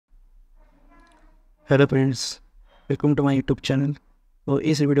Hello friends, welcome to my YouTube channel. तो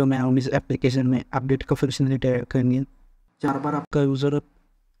इस video में हम इस एप्लीकेशन में अपडेट का फंक्शनलिटी ऐड करेंगे। चार बार आपका यूज़र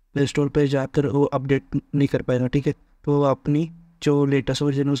प्ले स्टोर पर जाकर वो अपडेट नहीं कर पाएगा, ठीक है। तो वो अपनी जो लेटेस्ट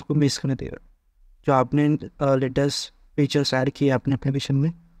वर्जन है उसको मिस कर देगा। जो आपने लेटेस्ट फीचर्स ऐड किए अपने एप्लीकेशन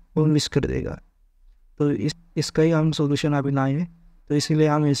में वो मिस कर देगा। तो इसका ही हम सोल्यूशन अभी लाए हैं। तो इसीलिए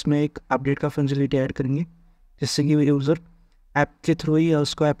हम इसमें एक अपडेट का फंक्शनलिटी ऐड करेंगे, जिससे कि यूज़र ऐप के थ्रू ही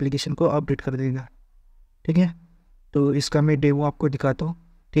उसको एप्लीकेशन को अपडेट कर देगा, ठीक है। तो इसका मैं डेमो आपको दिखाता हूँ,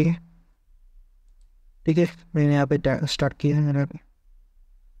 ठीक है। ठीक है, मैंने यहाँ पे स्टार्ट किया है मैंने।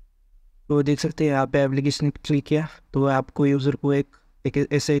 तो देख सकते हैं यहाँ पे एप्लीकेशन क्लिक किया तो आपको यूज़र को एक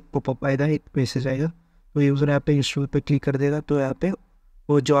ऐसे एक पॉपअप आएगा, एक मैसेज आएगा। तो यूज़र यहाँ पे इंस्टॉल पे क्लिक कर देगा तो यहाँ पे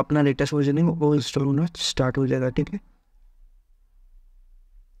वो जो अपना लेटेस्ट वर्जन है वो इंस्टॉल होना स्टार्ट हो जाएगा, ठीक है।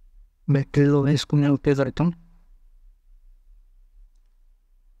 इसको मैं ओके करता हूँ।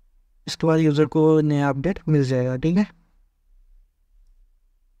 इसके बाद यूज़र को नया अपडेट मिल जाएगा, ठीक है।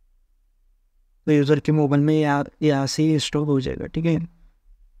 तो यूज़र के मोबाइल में यहाँ से ही इंस्टॉल हो जाएगा, ठीक है।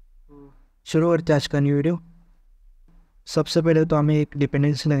 शुरू करते हैं आज का न्यू वीडियो। सबसे पहले तो हमें एक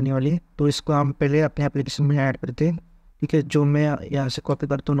डिपेंडेंसी लगने वाली है, तो इसको हम पहले अपने एप्लीकेशन में ऐड करते हैं, ठीक है। जो मैं यहाँ से कॉपी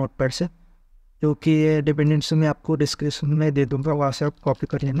करता हूँ नोटपैड से, जो कि ये डिपेंडेंसी मैं आपको डिस्क्रिप्शन में दे दूँगा, वहाँ से आप कॉपी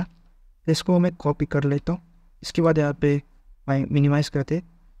कर लेना। तो इसको मैं कॉपी कर लेता हूँ। इसके बाद यहाँ पे मिनिमाइज़ करते हैं।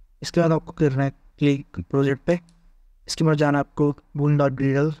 इसके बाद आपको करना है क्लिक प्रोजेक्ट पे। इसके बाद जाना है आपको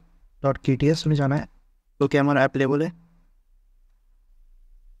boon.gradle.kts में जाना है, तो क्या हमारा ऐप लेवल है।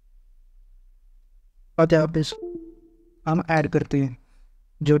 और यहाँ पे हम ऐड करते हैं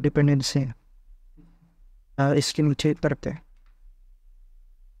जो डिपेंडेंसी है, इसके नीचे करते हैं।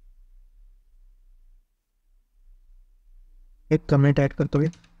 एक कमेंट ऐड करते हुए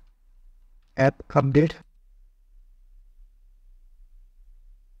ऐप अपडेट,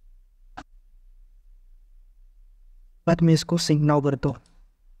 बाद में इसको सिंक नाउ करता हूँ,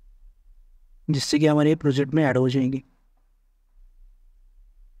 जिससे कि हमारे प्रोजेक्ट में ऐड हो जाएंगी।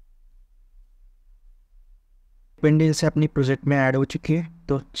 डिपेंडेंसी अपनी प्रोजेक्ट में ऐड हो चुकी है।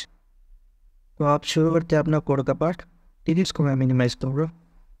 तो आप शुरू करते हैं अपना कोड का पार्ट, ठीक है। इसको मैं मिनिमाइज करूँगा।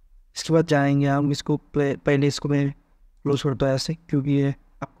 इसके बाद जाएंगे हम इसको पहले इसको मैं क्लोज करता हूँ ऐसे, क्योंकि ये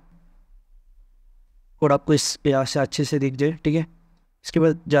कोड आपको इस यहाँ से अच्छे से दिख जाए, ठीक है। इसके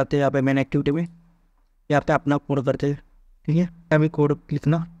बाद जाते हैं यहाँ पे मेन एक्टिविटी में, यहाँ पे अपना कोड करते हैं, ठीक है। अभी कोड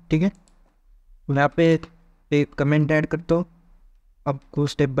लिखना, ठीक है। यहाँ पे एक कमेंट ऐड करता हूँ, आपको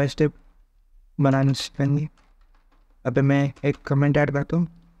स्टेप बाय स्टेप बनाने सीखेंगे। अब मैं एक कमेंट ऐड करता हूँ,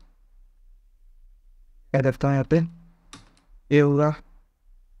 क्या करता हूँ यहाँ पे, ये होगा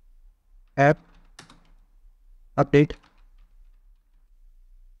ऐप अपडेट,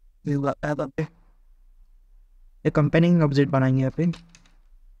 ये होगा ऐप अपडेट। एक कंपेनिंग ऑब्जेक्ट बनाएंगे यहाँ पे,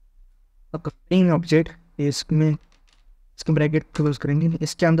 और कंपेनिंग ऑब्जेक्ट इसमें इसके ब्रैकेट क्लोज करेंगे।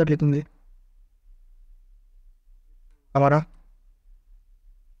 इसके अंदर लिखेंगे हमारा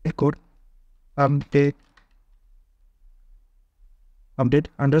कोड अपडेट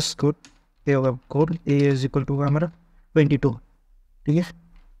अंडरस्कोर, ये होगा code A is equal to हमारा 22, ठीक है।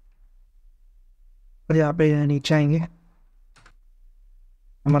 और यहाँ पे नीचे आएंगे,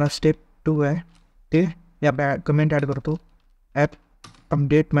 हमारा स्टेप 2 है, ठीक है। यहाँ पे कमेंट ऐड कर दो ऐप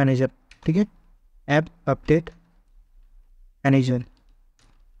अपडेट मैनेजर, ठीक है। ऐप अपडेट मैनेजर,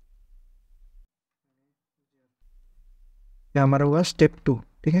 ये हमारा हुआ स्टेप 2,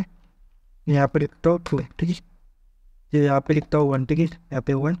 ठीक है। यहाँ पे लिखता हूँ 2, ठीक है। ये यहाँ पे लिखता हूँ 1, ठीक है। यहाँ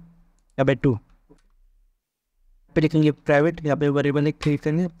पे 1, यहाँ पे 2 पे लिखेंगे प्राइवेट, यहाँ पे वेरिएबल एक क्लिक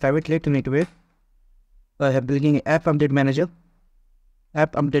करेंगे प्राइवेट लेट नेटवेयर, यहाँ पे लिखेंगे app update manager,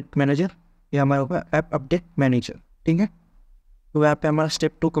 app update manager, ये हमारा होगा ऐप अपडेट मैनेजर, ठीक है। तो यहाँ पे हमारा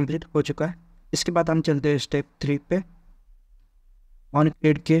स्टेप 2 कंप्लीट हो चुका है। इसके बाद हम चलते हैं स्टेप 3 पे। ऑन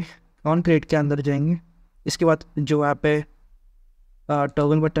क्रिएट के अंदर जाएंगे। इसके बाद जो यहाँ पे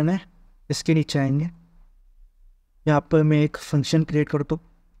टॉगल बटन है, इसके नीचे आएंगे। यहाँ पर मैं एक फंक्शन क्रिएट करता हूँ।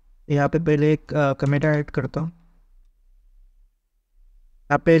 यहाँ पे पहले एक कमेंट ऐड करता हूँ।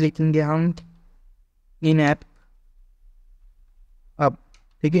 यहाँ पे लिखेंगे हम इन ऐप अब,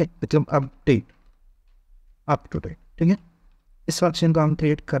 ठीक है, मतलब अपडेट अप टू डेट, ठीक है। इस फंक्शन को हम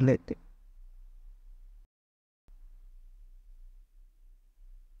क्रिएट कर लेते हैं,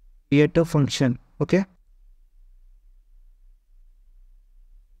 क्रिएट अ फंक्शन, ओके।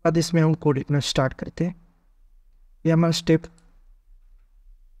 बाद इसमें हम कोड लिखना स्टार्ट करते हैं। ये हमारा स्टेप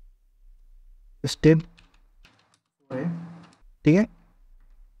ठीक है।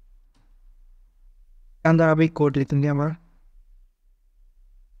 अंदर अभी कोड लिखेंगे हमारा,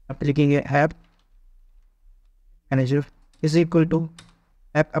 आप लिखेंगे app manager is equal to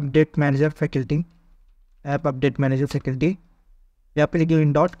app update manager faculty, app update manager faculty, यहाँ पे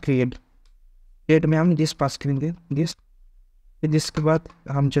लिखेंगे डॉट क्रिएट में हम दिस पास करेंगे दिस, जिसके बाद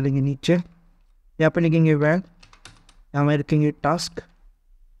हम चलेंगे नीचे, यहाँ पे लिखेंगे वैल, यहाँ में लिखेंगे टास्क,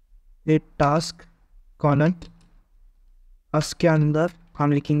 ये टास्क कॉलन, उसके अंदर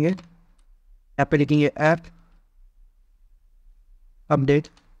हम लिखेंगे, यहाँ पे लिखेंगे ऐप अपडेट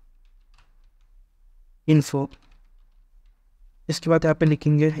इन्फो, इसके बाद यहाँ पे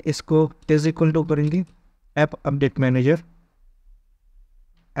लिखेंगे, इसको इज इक्वल टू करेंगे app update manager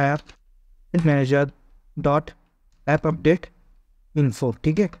dot app update info,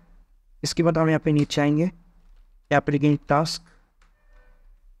 ठीक है। इसके बाद हम यहाँ पे नीचे आएंगे, यहाँ पे लिखेंगे टास्क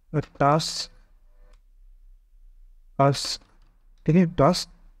ठीक है, task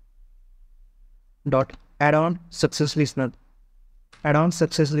dot add on success listener,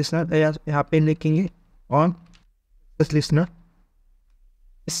 यहाँ पे लिखेंगे ऑन सक्सेस लिसनर,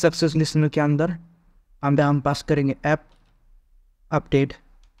 इस सक्सेस लिसनर के अंदर हम पास करेंगे ऐप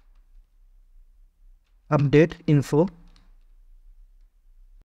अपडेट इन्फो,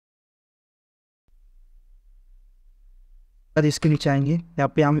 और इसके नीचे आएंगे, यहाँ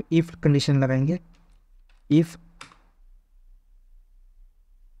पे हम इफ कंडीशन लगाएंगे, if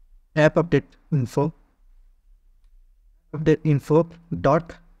app update info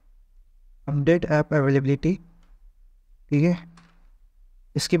dot update app availability, ठीक है।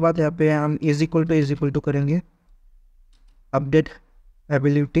 इसके बाद यहाँ पे हम इज इक्वल टू करेंगे update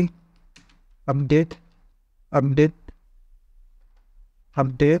availability update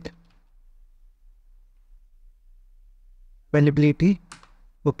availability,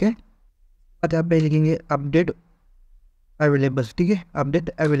 okay. बाद यहाँ पे लिखेंगे अपडेट अवेलेबल, ठीक है, अपडेट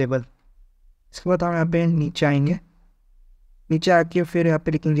अवेलेबल। इसके बाद हम यहाँ पे नीचे आएंगे, नीचे आके फिर यहाँ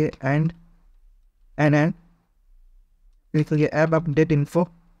पे लिखेंगे एंड लिखेंगे ऐप अपडेट इन्फो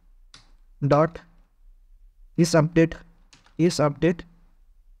डॉट इस अपडेट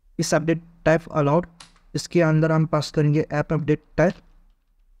टाइप अलाउड, इसके अंदर हम पास करेंगे app update type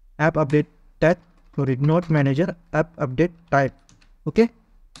note manager app update type, okay,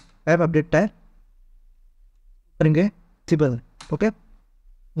 app update type करेंगे सिंपल, ओके।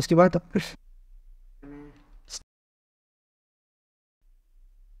 उसके बाद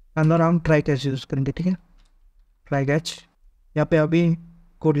अंदर हम ट्राई कैच यूज़ करेंगे, ठीक है, ट्राई कैच। यहाँ पे अभी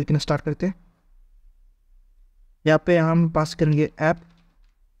कोड लिखना स्टार्ट करते हैं, यहाँ पे हम पास करेंगे ऐप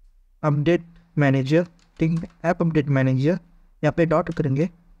अपडेट मैनेजर, ठीक है, ऐप अपडेट मैनेजर, यहाँ पे डॉट करेंगे,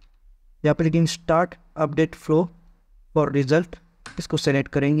 यहाँ पे लिखेंगे start update flow for result, इसको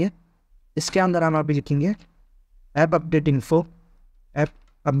सेलेक्ट करेंगे। इसके अंदर हम अभी लिखेंगे ऐप अपडेट इन्फो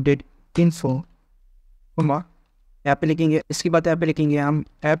यहाँ पे लिखेंगे। इसके बाद यहाँ पे लिखेंगे हम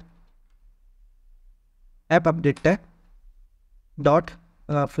app update tag dot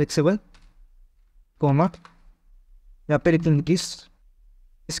flexible coma, यहाँ पे लिखेंगे किस,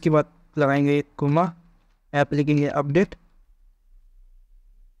 इसके बाद लगाएंगे एक कोमा, यहाँ पे लिखेंगे अपडेट,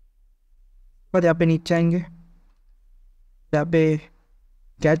 बाद यहाँ पे नीचे आएंगे, यहाँ पे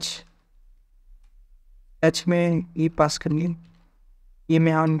कैच में ये पास करेंगे, ये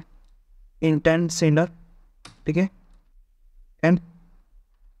में हम इंटेंट सेंडर, ठीक है, एंड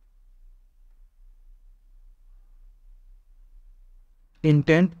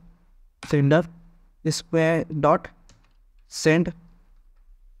इंटेंट सेंडर, इस पे डॉट सेंड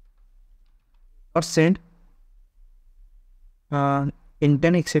और सेंड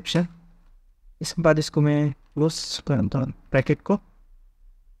इंटेंट एक्सेप्शन। इसके बाद इसको मैं क्लोज करता हूँ ब्रैकेट को,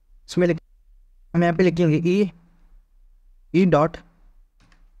 इसमें हम यहाँ पे लिखेंगे ई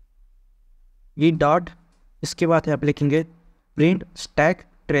डॉट, इसके बाद यहाँ पे लिखेंगे प्रिंट स्टैक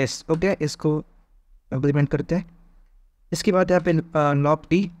ट्रेस, ओके, इसको इम्प्लीमेंट करते हैं। इसके बाद यहाँ पे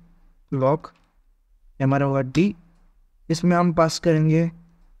लॉक हमारा होगा डी, इसमें हम पास करेंगे,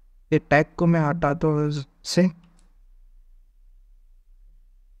 ये टैग को मैं हटाता हूँ से,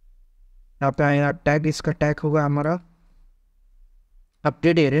 यहाँ पे आएगा टैग, इसका टैग होगा हमारा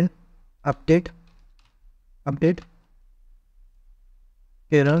update error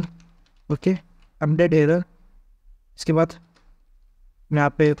okay, update error. इसके बाद मैं यहाँ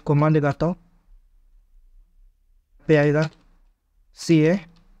पे कोमा लगाता हूँ, पे आएगा CA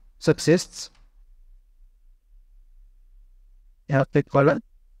सक्सेस, यहाँ पे कॉलर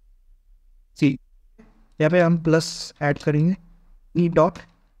सी, यहाँ पे हम प्लस ऐड करेंगे E dot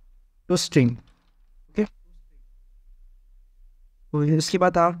to string, okay. तो इसके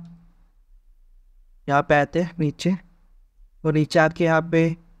बाद आप यहाँ पे आते हैं नीचे, और नीचे आके यहाँ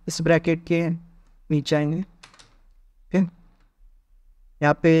पे इस ब्रैकेट के नीचे आएंगे, ठीक,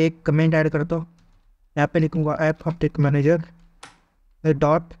 यहाँ पे एक कमेंट ऐड करता हूँ, यहाँ पे लिखूँगा app update manager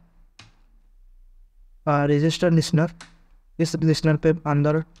dot register listener, इस लिसनर पे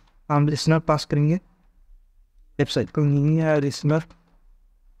अंदर हम लिसनर पास करेंगे, वेबसाइट को नहीं है लिसनर।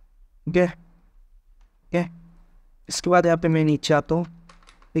 ओके ओके, इसके बाद यहाँ पे मैं नीचे आता हूँ,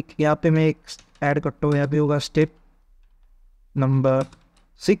 एक यहाँ पे मैं एक ऐड करता हूँ, यहाँ पे होगा स्टेप नंबर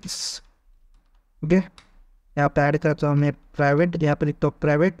 6। ओके, यहाँ पे ऐड करता हूँ मैं प्राइवेट, यहाँ पे लिखता हूँ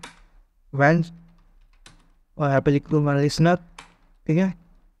प्राइवेट वैन, और यहाँ पे लिख दूँगा लिसनर। ठीक है,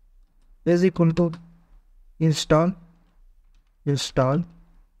 is equal to install install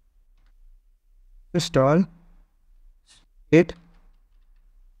install state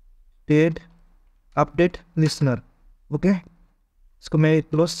update listener. Okay, इसको मैं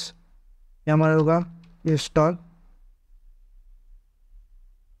क्लोज, यहाँ हमारा होगा इंस्टॉल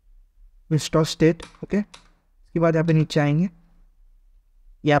स्टेट। ओके, इसके बाद यहाँ पे नीचे आएंगे,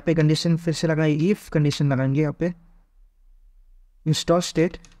 यहाँ पे कंडीशन फिर से लगाएंगे, इफ कंडीशन लगाएंगे यहाँ पे install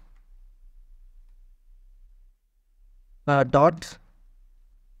state dot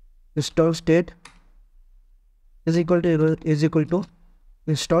install state is equal to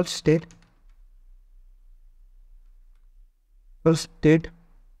install state status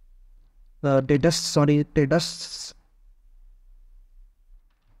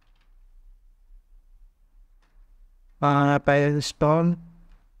पे इंस्टॉल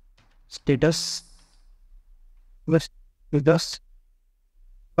स्टेटस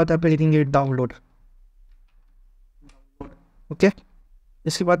पता पे लिखेंगे डाउनलोड। ओके,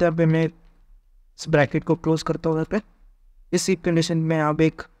 इसके बाद यहाँ पे मैं इस ब्रैकेट को क्लोज करता हूँ। यहाँ पे इस कंडीशन में आप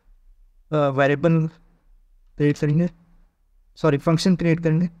एक वेरिएबल क्रिएट करेंगे, सॉरी फंक्शन क्रिएट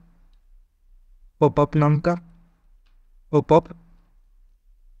करेंगे पॉपअप नाम का, पॉपअप।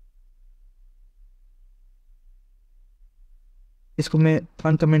 इसको मैं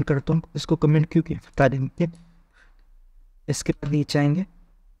अनकमेंट करता हूँ, इसको कमेंट क्यों किया बता देंगे। इसके बाद नीचे आएंगे,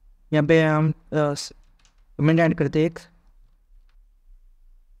 यहाँ पे हम कमेंट ऐड करते हैं एक,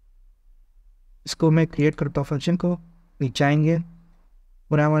 इसको मैं क्रिएट करता हूँ फंक्शन को। नीचे आएंगे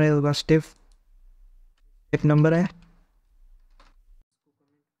और हमारे होगा स्टेप नंबर है,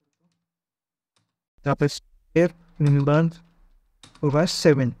 यहाँ पे स्टेप नंबर होगा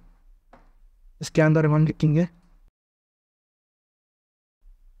 7। इसके अंदर हम लिखेंगे,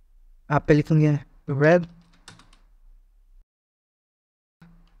 आप पे लिखेंगे web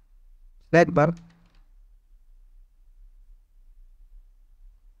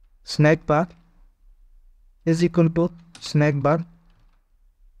snack bar is equal to snack bar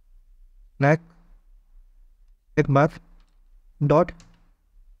dot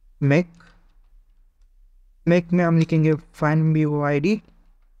make में हम लिखेंगे फाइंड BYD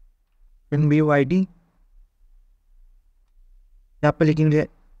यहाँ पे लिखेंगे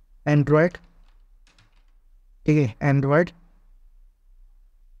एंड्रॉयड। ठीक है, एंड्रॉयड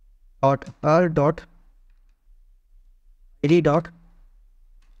डॉट ID डॉट,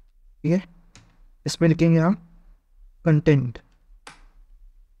 ठीक है, इसमें लिखेंगे हम कंटेंट।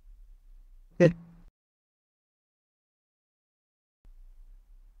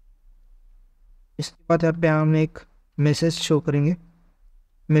 इसके बाद यहाँ पे हम एक मैसेज शो करेंगे,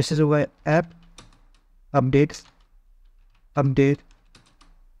 मैसेज होगा app update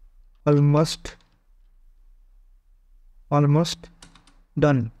almost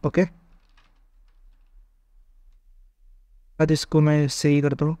done. Okay, अब इसको मैं सही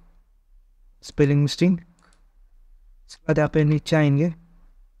करता हूँ, स्पेलिंग मिस्टेक। इसके बाद यहाँ पे नीचे आएंगे,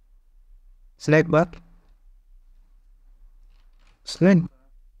 सिलेक्ट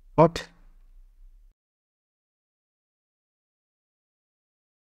डॉट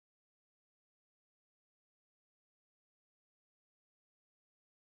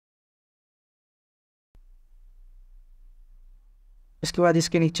इसके बाद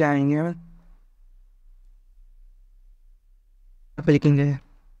इसके नीचे आएंगे, यहाँ पे लिखेंगे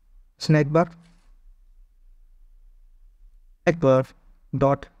snack bar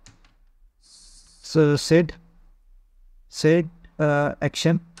dot set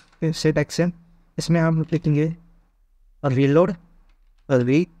action. इसमें हम लिखेंगे रीलोड।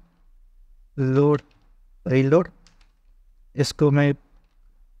 इसको मैं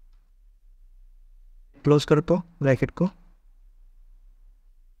क्लोज करता हूँ ब्रैकेट को।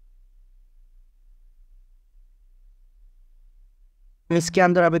 इसके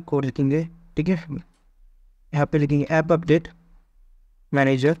अंदर आप एक कोड लिखेंगे, ठीक है, यहाँ पे लिखेंगे ऐप अपडेट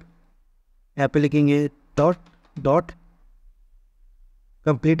मैनेजर, यहाँ पे लिखेंगे डॉट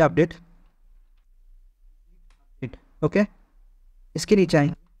कंप्लीट अपडेट। ओके, इसके नीचे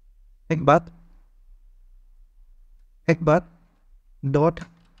आएंगे, एक बात डॉट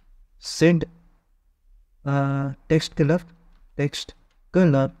सेंड टेक्स्ट कलर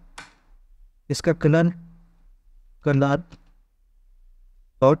इसका कलर कलर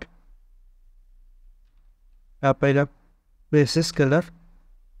डॉट यहाँ पर बेसिस कलर,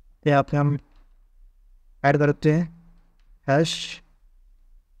 यहाँ पे हम ऐड करते हैं hash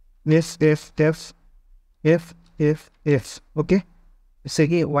F F F F F F, okay, इससे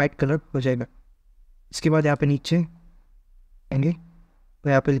कि वाइट कलर हो जाएगा। इसके बाद यहाँ पे नीचे आएंगे तो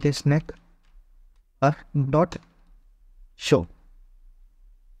यहाँ पे लिखे स्नैक और डॉट शो।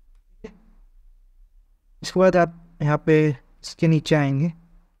 इसके बाद आप यहाँ पे इसके नीचे आएंगे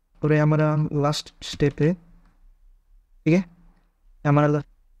और ये हमारा लास्ट स्टेप है, ठीक है। हमारा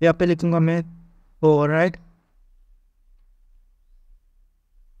यहाँ पे लिखूंगा मैं ओवरराइड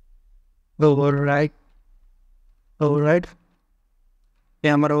ओवरराइड ओवरराइड,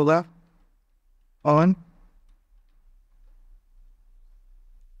 ये हमारा होगा ऑन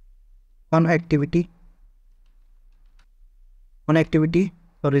एक्टिविटी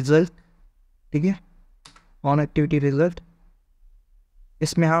और रिजल्ट, ठीक है, ऑन एक्टिविटी रिजल्ट।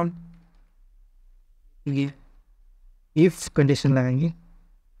 इसमें हम ये इफ कंडीशन लगाएंगे,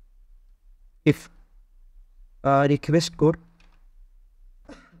 इफ रिक्वेस्ट कोड,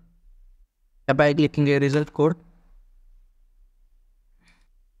 अब लिखेंगे result code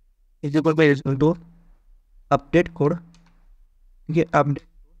is equal bye result दो अपडेट कोड, ठीक है। अपडेट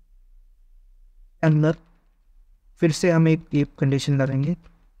अंदर फिर से हम एक इफ कंडीशन लगाएंगे,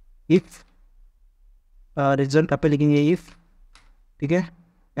 इफ रिजल्ट आप लिखेंगे इफ, ठीक है,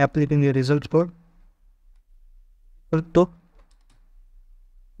 आप लिखेंगे रिजल्ट कोड तो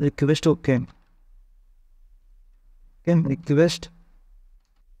रिक्वेस्ट ओके रिक्वेस्ट।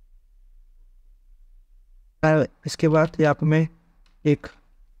 इसके बाद यहाँ पे मैं एक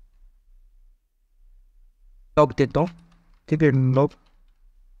लॉग देता हूँ, ठीक है, log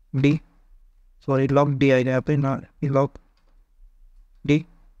D, sorry log D आएगा यहाँ पे ना, लॉग डी।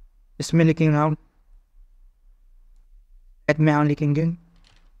 इसमें लिखेंगे हम एड में हम लिखेंगे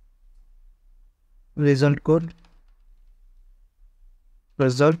रिजल्ट कोड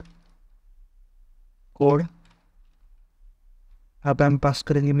यहाँ पे हम पास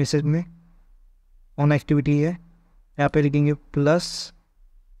करेंगे मैसेज में ऑन एक्टिविटी है, यहाँ पे लिखेंगे प्लस,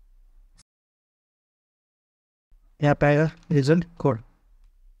 यहाँ पे आएगा रिजल्ट कोड।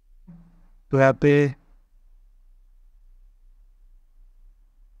 तो यहाँ पे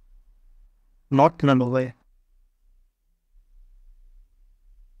नॉट नल होगा ये,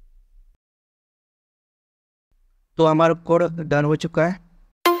 तो हमारा कोड डन हो चुका है।